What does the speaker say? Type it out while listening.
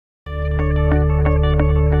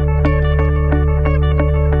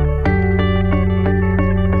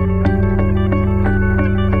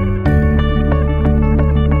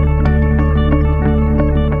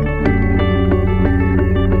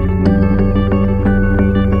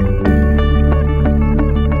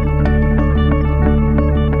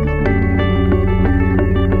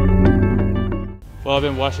Well, I've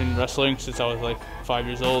been watching wrestling since I was like 5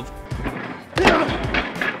 years old.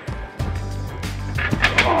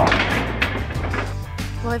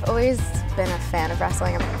 Well, I've always been a fan of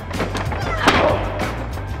wrestling.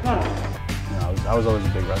 I was always a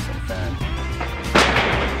big wrestling fan.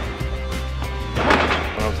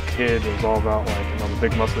 When I was a kid, it was all about like, the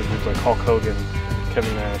big muscle dudes like Hulk Hogan,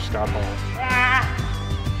 Kevin Nash, Scott Hall.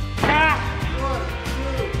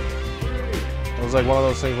 It was like one of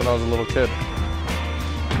those things when I was a little kid.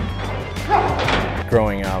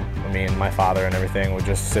 Growing up, my father and everything would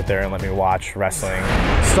just sit there and let me watch wrestling.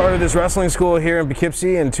 Started this wrestling school here in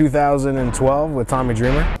Poughkeepsie in 2012 with Tommy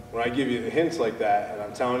Dreamer. When I give you the hints like that, and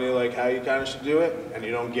I'm telling you like how you kind of should do it, and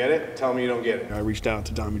you don't get it, tell me you don't get it. I reached out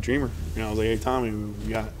to Tommy Dreamer. I was like, hey Tommy,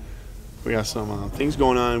 we got some things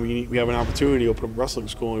going on. We have an opportunity to open up a wrestling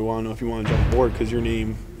school, and we want to know if you want to jump aboard because your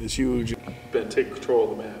name is huge. Ben, take control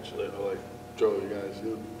of the match. Like Joe, you guys,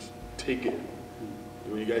 take it.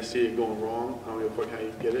 When you guys see it going wrong, I don't give a fuck how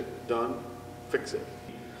you get it done. Fix it.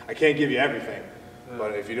 I can't give you everything,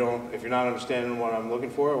 but if you're not understanding what I'm looking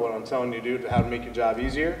for, what I'm telling you to do, how to make your job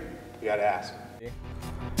easier, you got to ask.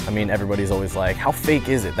 Everybody's always like, how fake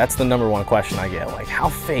is it? That's the #1 question I get. Like, how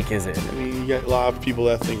fake is it? You get a lot of people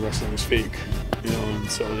that think wrestling is fake, and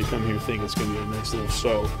so they come here thinking it's going to be a nice little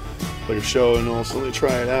show, like a show, and also they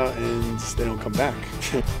try it out and they don't come back.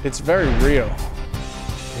 It's very real.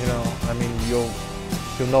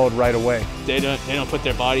 You'll know it right away. They don't put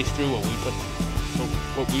their bodies through what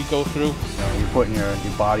we go through. You're putting your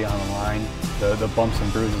body on the line. The bumps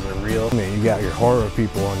and bruises are real. You got your horror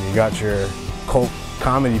people, and you got your cult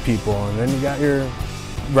comedy people, and then you got your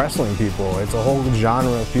wrestling people. It's a whole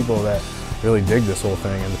genre of people that really dig this whole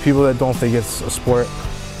thing. And the people that don't think it's a sport,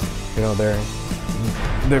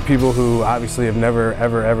 they're people who obviously have never,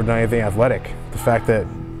 ever done anything athletic. The fact that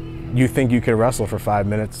you think you can wrestle for 5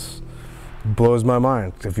 minutes blows my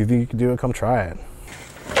mind. If you think you can do it, come try it.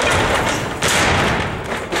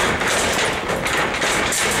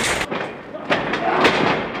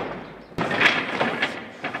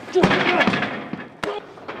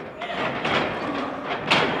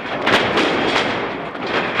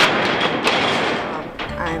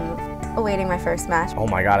 I'm awaiting my first match. Oh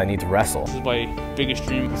my God, I need to wrestle. This is my biggest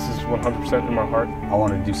dream. This is 100% in my heart. I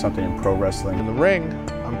want to do something in pro wrestling. In the ring,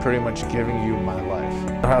 I'm pretty much giving you my life.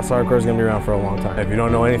 House Hardcore is going to be around for a long time. If you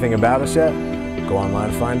don't know anything about us yet, go online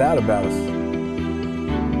and find out about us.